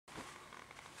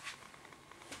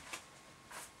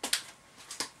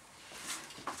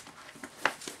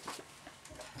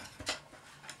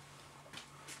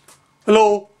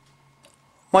Hello,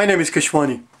 my name is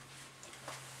Keshwani.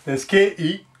 That's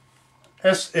Keshwani,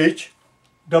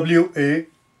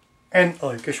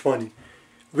 Keshwani.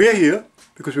 We are here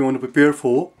because we want to prepare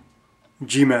for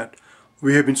GMAT.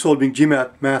 We have been solving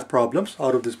GMAT math problems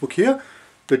out of this book here,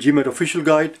 the GMAT Official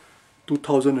Guide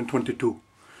 2022.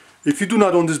 If you do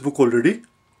not own this book already,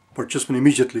 purchase one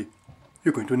immediately.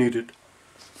 You're going to need it.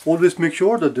 Always make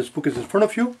sure that this book is in front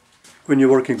of you when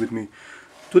you're working with me.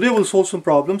 Today we'll solve some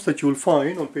problems that you will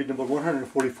find on page number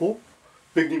 144,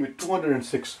 beginning with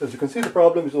 206. As you can see, the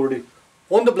problem is already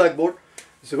on the blackboard.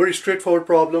 It's a very straightforward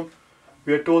problem.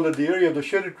 We are told that the area of the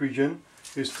shaded region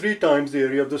is 3 times the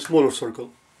area of the smaller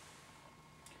circle.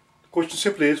 The question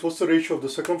simply is, what's the ratio of the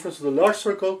circumference of the large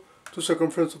circle to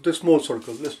circumference of the small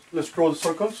circle? Let's draw the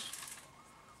circles.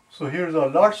 So here's our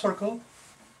large circle.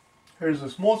 Here's the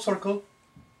small circle.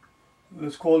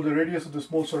 Let's call the radius of the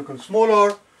small circle small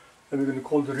r. And we're going to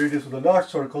call the radius of the large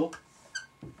circle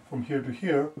from here to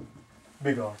here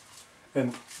big R.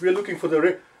 And we are looking for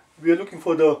the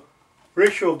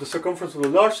ratio of the circumference of the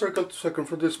large circle to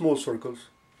circumference of the small circles.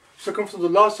 Circumference of the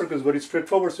large circle is very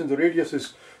straightforward since the radius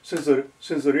is since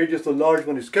the radius of the large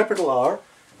one is capital R.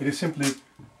 It is simply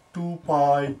 2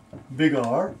 pi big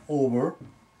R over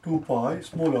 2 pi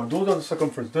small r. Those are the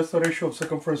circumference. That's the ratio of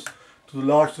circumference to the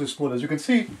large to the small. As you can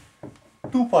see,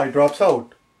 2 pi drops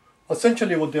out.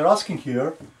 Essentially what they're asking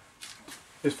here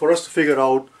is for us to figure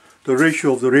out the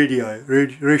ratio of the radii,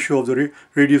 ratio of the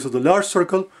radius of the large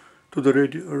circle to the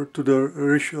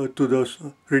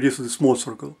radius of the small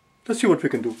circle. Let's see what we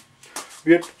can do.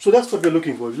 So that's what we're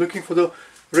looking for. We're looking for the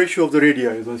ratio of the radii,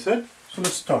 as I said. So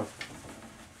let's start.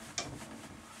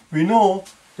 We know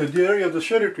that the area of the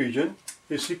shaded region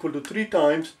is equal to 3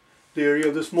 times the area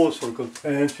of the small circle.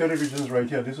 And shaded region is right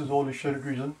here. This is all the shaded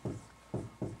region.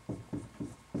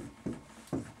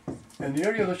 And the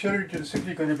area of the shaded region is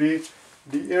simply going to be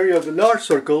the area of the large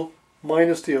circle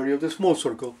minus the area of the small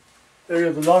circle. The area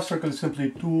of the large circle is simply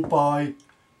 2 pi,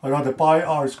 or rather pi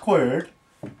r squared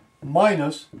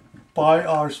minus pi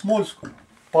r squared,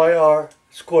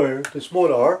 the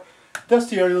small r. That's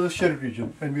the area of the shaded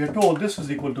region. And we are told this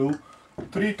is equal to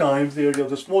 3 times the area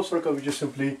of the small circle, which is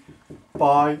simply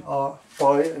pi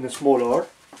and the small r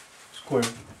squared.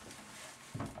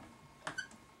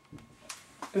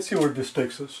 Let's see where this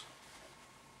takes us.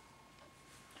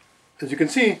 As you can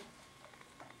see,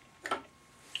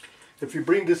 if we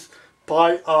bring this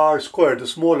pi r squared, the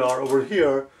small r, over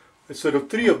here, instead of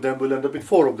 3 of them, we'll end up with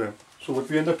 4 of them. So what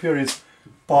we end up here is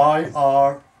pi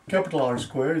r, capital R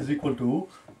squared is equal to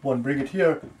 1. Bring it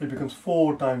here, it becomes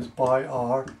 4 times pi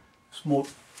r small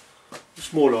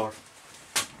r.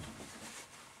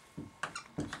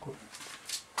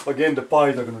 Again, the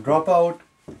pi's are going to drop out,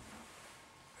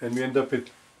 and we end up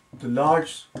with the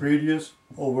large radius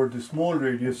over the small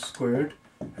radius squared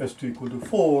has to equal to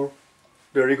 4.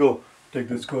 There you go. Take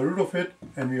the square root of it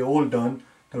and we are all done.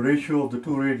 The ratio of the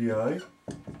 2 radii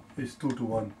is 2 to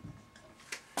 1.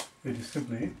 It is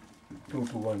simply 2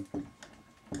 to 1.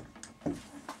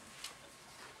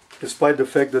 Despite the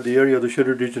fact that the area of the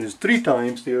shaded region is 3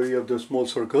 times the area of the small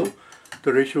circle,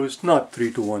 the ratio is not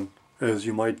 3 to 1 as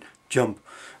you might jump.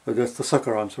 That's the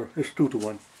sucker answer. It's 2 to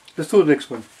 1. Let's do the next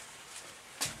one.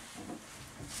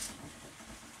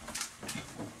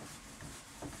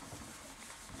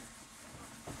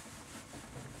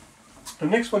 The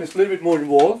next one is a little bit more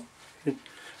involved.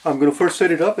 I'm going to first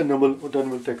set it up and then we'll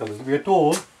take a look. We are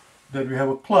told that we have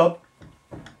a club.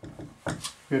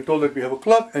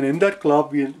 And in that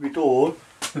club we told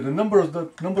that the number of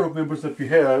members that we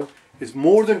have is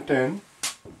more than 10,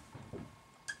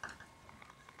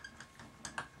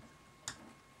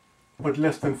 but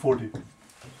less than 40.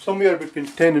 Somewhere between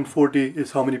 10 and 40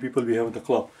 is how many people we have in the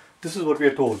club. This is what we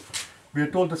are told. We are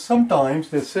told that sometimes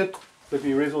they sit, let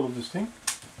me erase all of this thing.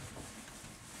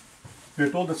 We are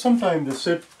told that sometimes they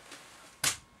sit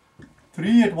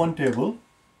 3 at one table,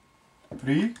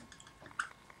 3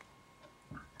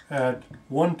 at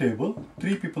one table,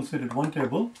 3 people sit at one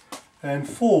table, and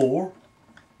 4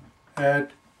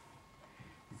 at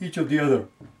each of the other.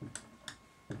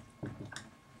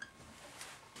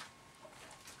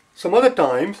 Some other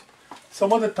times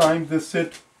they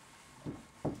sit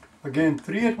again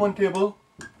 3 at one table,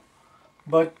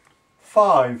 but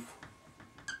 5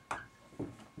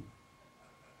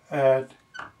 at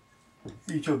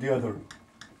each of the other.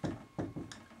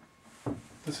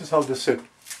 This is how they sit.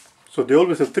 So they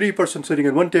always have 3 persons sitting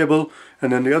at one table,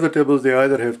 and then the other tables they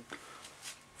either have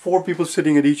 4 people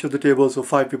sitting at each of the tables or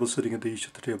 5 people sitting at each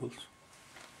of the tables.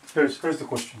 Here's the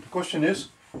question. The question is,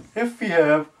 if we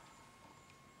have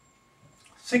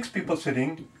 6 people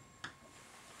sitting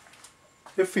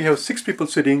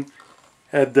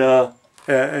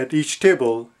at each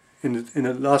table. In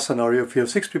the last scenario, if you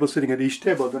have 6 people sitting at each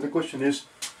table, then the question is,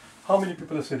 how many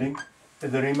people are sitting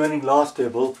at the remaining last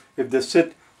table? If they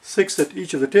sit 6 at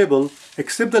each of the table,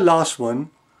 except the last one,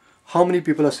 how many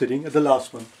people are sitting at the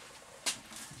last one?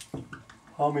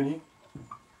 How many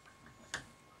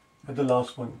at the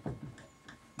last one?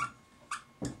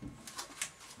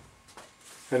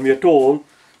 And we are told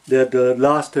that the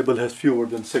last table has fewer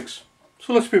than 6.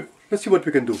 So let's see what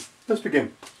we can do. Let's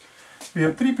begin. We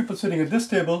have 3 people sitting at this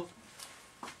table,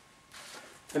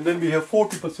 and then we have 4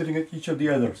 people sitting at each of the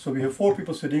others. So we have 4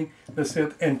 people sitting, let's say,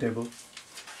 at the end table.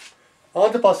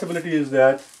 Another possibility is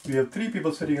that we have 3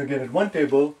 people sitting again at one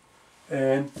table,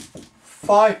 and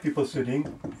 5 people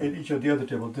sitting at each of the other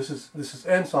table. This is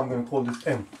n, so I'm going to call this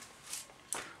n.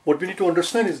 What we need to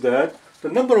understand is that the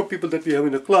number of people that we have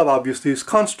in the club obviously is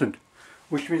constant,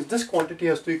 which means this quantity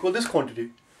has to equal this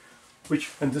quantity.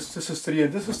 And this is 3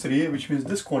 and this is 3, which means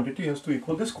this quantity has to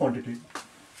equal this quantity.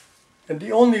 And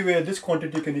the only way this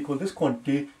quantity can equal this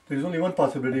quantity, there is only one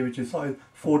possibility, which is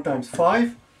 4 times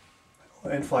 5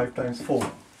 and 5 times 4.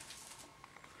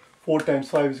 4 times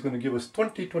 5 is going to give us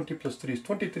 20, 20 plus 3 is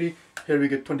 23, here we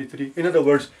get 23. In other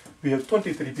words, we have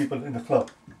 23 people in the club.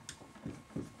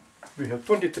 We have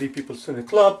 23 people in the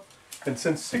club, and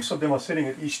since 6 of them are sitting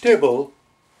at each table,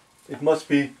 it must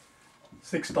be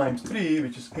 6 times 3,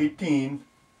 which is 18,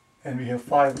 and we have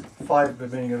 5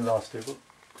 remaining in the last table.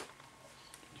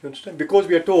 Do you understand? Because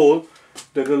we are told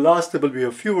that the last table we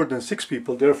have fewer than 6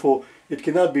 people, therefore it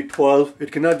cannot be 12,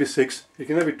 it cannot be 6, it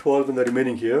cannot be 12 in the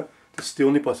remaining here. This is the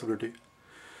only possibility.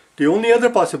 The only other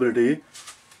possibility,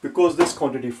 because this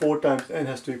quantity 4 times n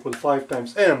has to equal 5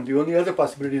 times m, the only other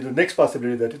possibility, the next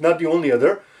possibility, that is not the only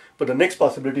other, but the next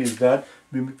possibility is that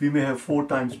we may have 4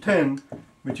 times 10,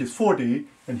 which is 40,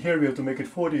 and here we have to make it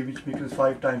 40, which makes it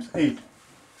 5 times 8.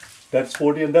 That's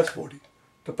 40 and that's 40.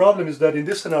 The problem is that in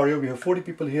this scenario we have 40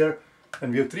 people here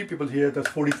and we have 3 people here, that's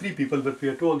 43 people, but we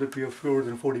are told that we have fewer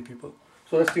than 40 people.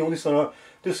 So that's the only scenario,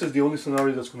 this is the only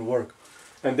scenario that's going to work.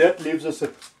 And that leaves us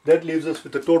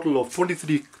with a total of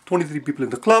 23 people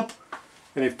in the club.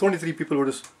 And if 23 people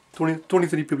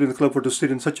in the club were to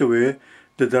sit in such a way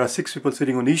that there are 6 people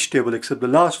sitting on each table except the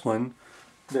last one,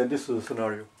 then this is a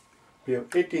scenario. We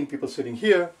have 18 people sitting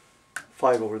here,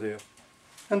 5 over there.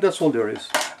 And that's all there is.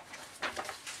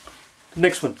 The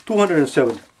next one,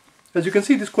 207. As you can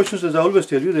see, these questions, as I always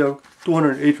tell you, they are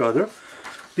 208 rather.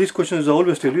 These questions, as I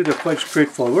always tell you, they're quite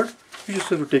straightforward. You just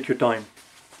have to take your time.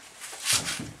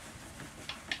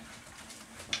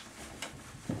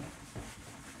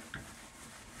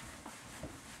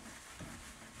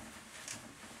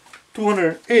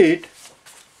 (208)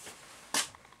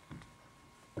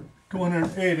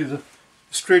 is a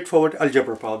straightforward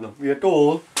algebra problem. We are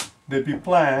told that we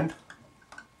planned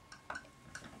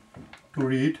to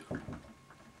read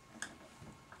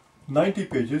 90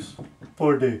 pages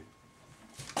per day,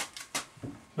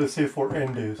 let's say for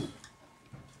n days.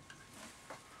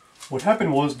 What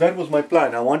happened was, that was my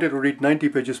plan. I wanted to read 90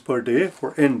 pages per day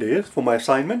for n days for my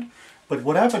assignment, but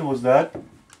what happened was that,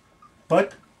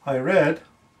 I read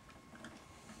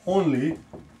only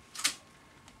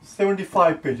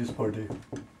 75 pages per day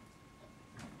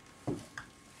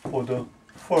for the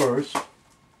first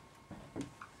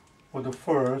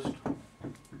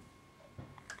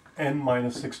n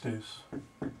minus 6 days.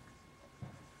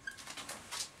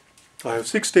 I have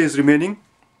 6 days remaining.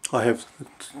 I have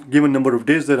given number of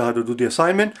days that I have to do the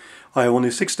assignment. I have only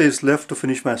 6 days left to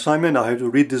finish my assignment. I have to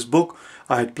read this book.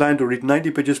 I had planned to read 90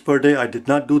 pages per day. I did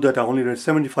not do that. I only read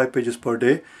 75 pages per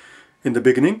day in the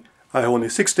beginning. I have only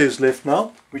 6 days left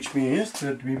now, which means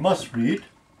that we must read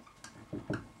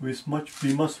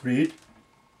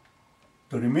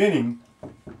the remaining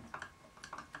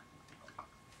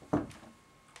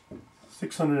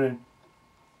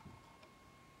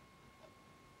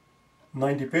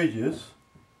 690 pages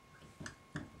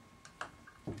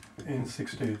in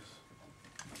 6 days,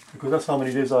 because that's how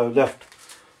many days I have left.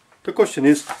 The question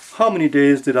is, how many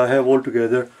days did I have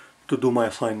altogether to do my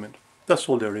assignment? That's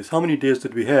all there is. How many days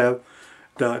did we have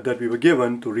that we were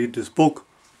given to read this book,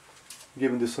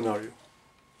 given this scenario?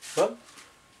 Well,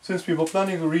 since we were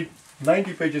planning to read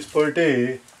 90 pages per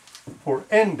day for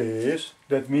n days,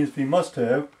 that means we must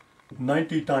have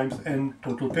 90 times n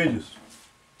total pages.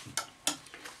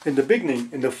 In the beginning,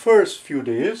 in the first few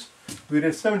days, we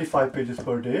read 75 pages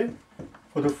per day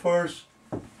for the first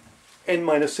n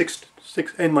minus 6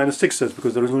 days,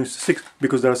 because there is only 6,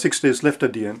 because there are 6 days left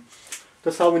at the end.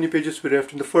 That's how many pages we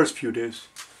left in the first few days.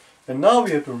 And now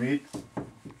we have to read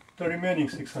the remaining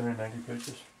 690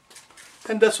 pages.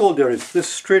 And that's all there is. This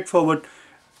straightforward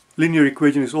linear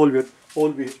equation is all that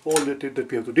we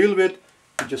have to deal with.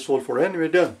 We just solve for n, we're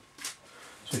done.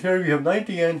 So here we have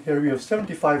 90n, here we have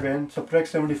 75n.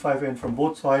 Subtract 75n from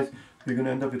both sides. We're going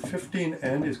to end up with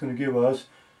 15n is going to give us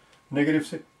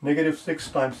negative 6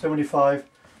 times 75,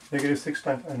 negative 6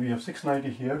 times, and we have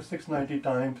 690 here. 690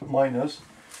 times minus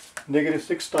negative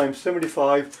 6 times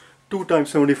 75. 2 times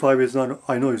 75 is not,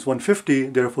 I know, is 150.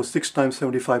 Therefore 6 times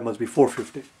 75 must be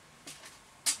 450.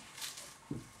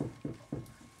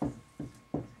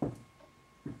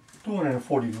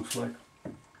 $240 looks like.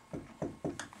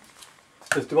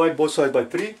 Let's divide both sides by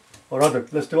 3, or rather,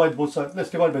 let's divide both sides, let's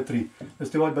divide by 3.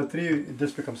 Let's divide by 3,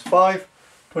 this becomes 5.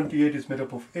 28 is made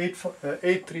up of 8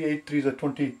 3s are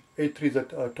 20, 8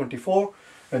 3s are 24,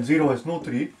 and 0 has no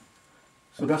 3.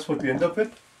 So that's what we end up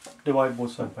with. Divide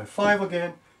both sides by 5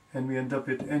 again, and we end up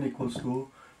with n equals to,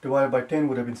 divided by 10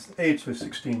 would have been 8, so it's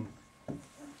 16.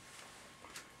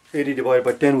 80 divided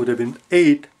by 10 would have been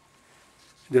 8,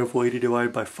 therefore 80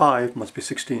 divided by 5 must be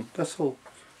 16. That's all.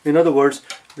 In other words,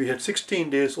 we had 16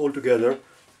 days altogether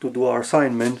to do our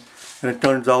assignment, and it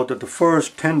turns out that the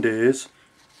first 10 days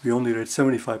we only read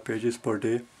 75 pages per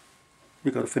day. We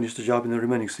got to finish the job in the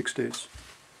remaining 6 days.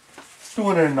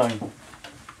 209.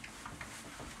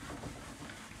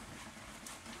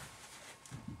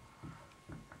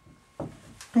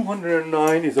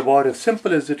 $209 is about as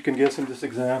simple as it can get in this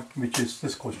exam, which is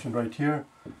this question right here.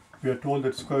 We are told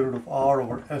that square root of r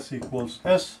over s equals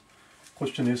s.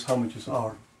 Question is, how much is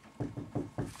r?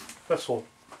 That's all.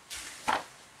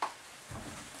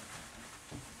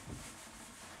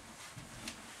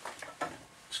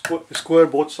 Square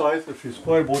both sides. If you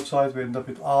square both sides, we end up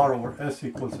with r over s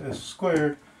equals s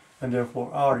squared, and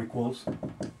therefore r equals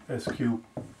s cubed.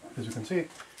 As you can see,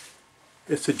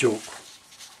 it's a joke.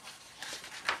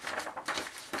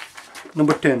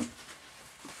 Number 10.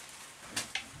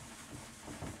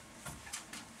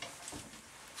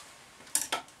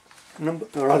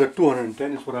 Or rather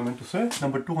 210 is what I meant to say.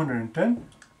 Number 210.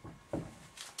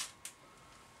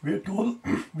 We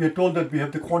are told that we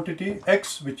have the quantity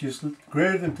x which is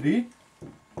greater than 3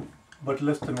 but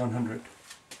less than 100.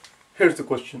 Here's the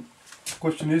question. The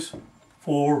question is,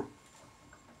 for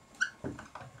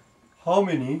how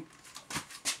many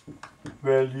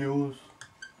values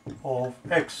of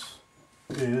x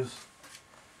is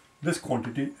this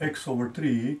quantity x over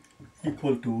 3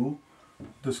 equal to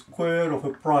the square of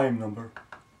a prime number?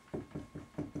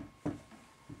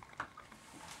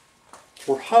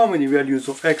 For how many values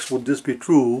of x would this be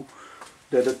true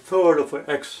that a third of the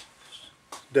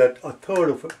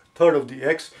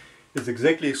x is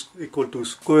exactly equal to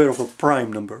square of a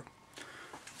prime number,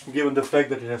 given the fact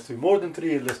that it has to be more than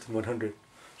 3 and less than 100.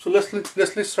 So let's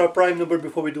list our prime number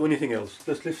before we do anything else.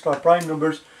 Let's list our prime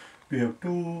numbers. We have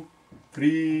 2,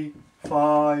 3,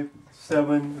 5,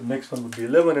 7, the next one would be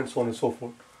 11, and so on and so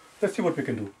forth. Let's see what we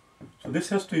can do. So this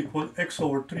has to equal x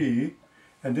over 3,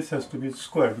 and this has to be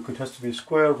squared, because it has to be a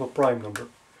square of a prime number.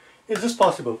 Is this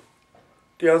possible?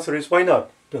 The answer is, why not?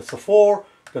 That's a 4,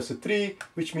 that's a 3,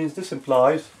 which means this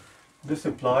implies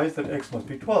that x must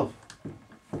be 12.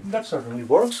 That certainly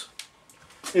works.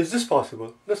 Is this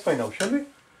possible? Let's find out, shall we?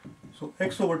 So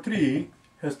x over 3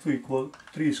 has to equal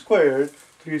 3 squared.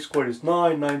 3 squared is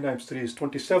 9, 9 times 3 is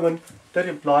 27. That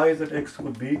implies that x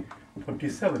would be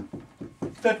 27.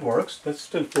 That works, that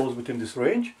still falls within this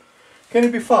range. Can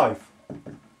it be 5?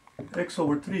 X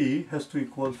over 3 has to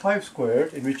equal 5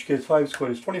 squared, in which case 5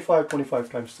 squared is 25, 25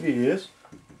 times 3 is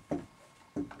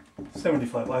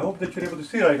 75. I hope that you're able to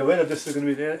see right away that this is going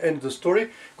to be the end of the story,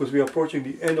 because we are approaching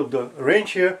the end of the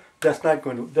range here. That's not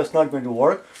going to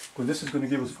work, because this is going to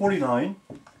give us 49,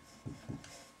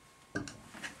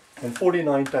 and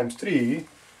 49 times 3,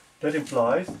 that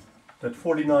implies that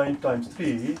 49 times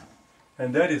 3,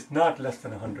 and that is not less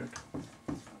than 100.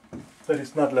 That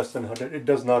is not less than 100. It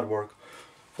does not work.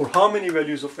 For how many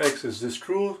values of x is this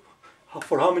true?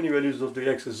 For how many values of the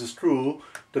x is this true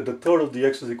that the third of the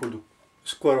x is equal to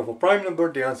square of a prime number?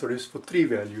 The answer is for 3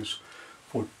 values.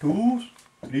 For 2,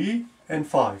 3, and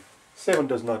 5. 7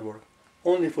 does not work.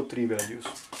 Only for 3 values.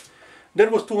 That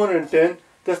was 210.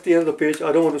 That's the end of the page.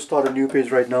 I don't want to start a new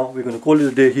page right now. We're going to call it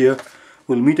a day here.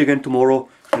 We'll meet again tomorrow,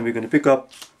 and we're going to pick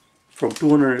up from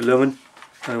 211,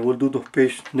 and we'll do the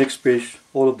next page,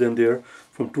 all of them there,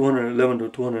 from 211 to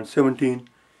 217,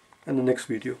 and the next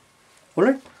video.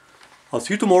 Alright? I'll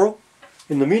see you tomorrow.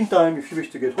 In the meantime, if you wish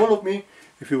to get hold of me,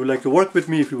 if you would like to work with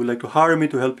me, if you would like to hire me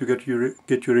to help you get you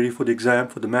ready for the exam,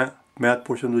 for the math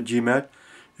portion of the GMAT,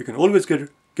 you can always get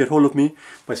hold of me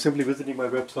by simply visiting my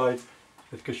website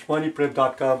at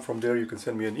keshmaniprep.com. From there you can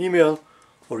send me an email,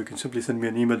 or you can simply send me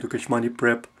an email to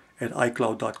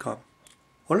keshmaniprep@icloud.com.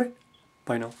 Alright?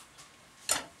 Bye now.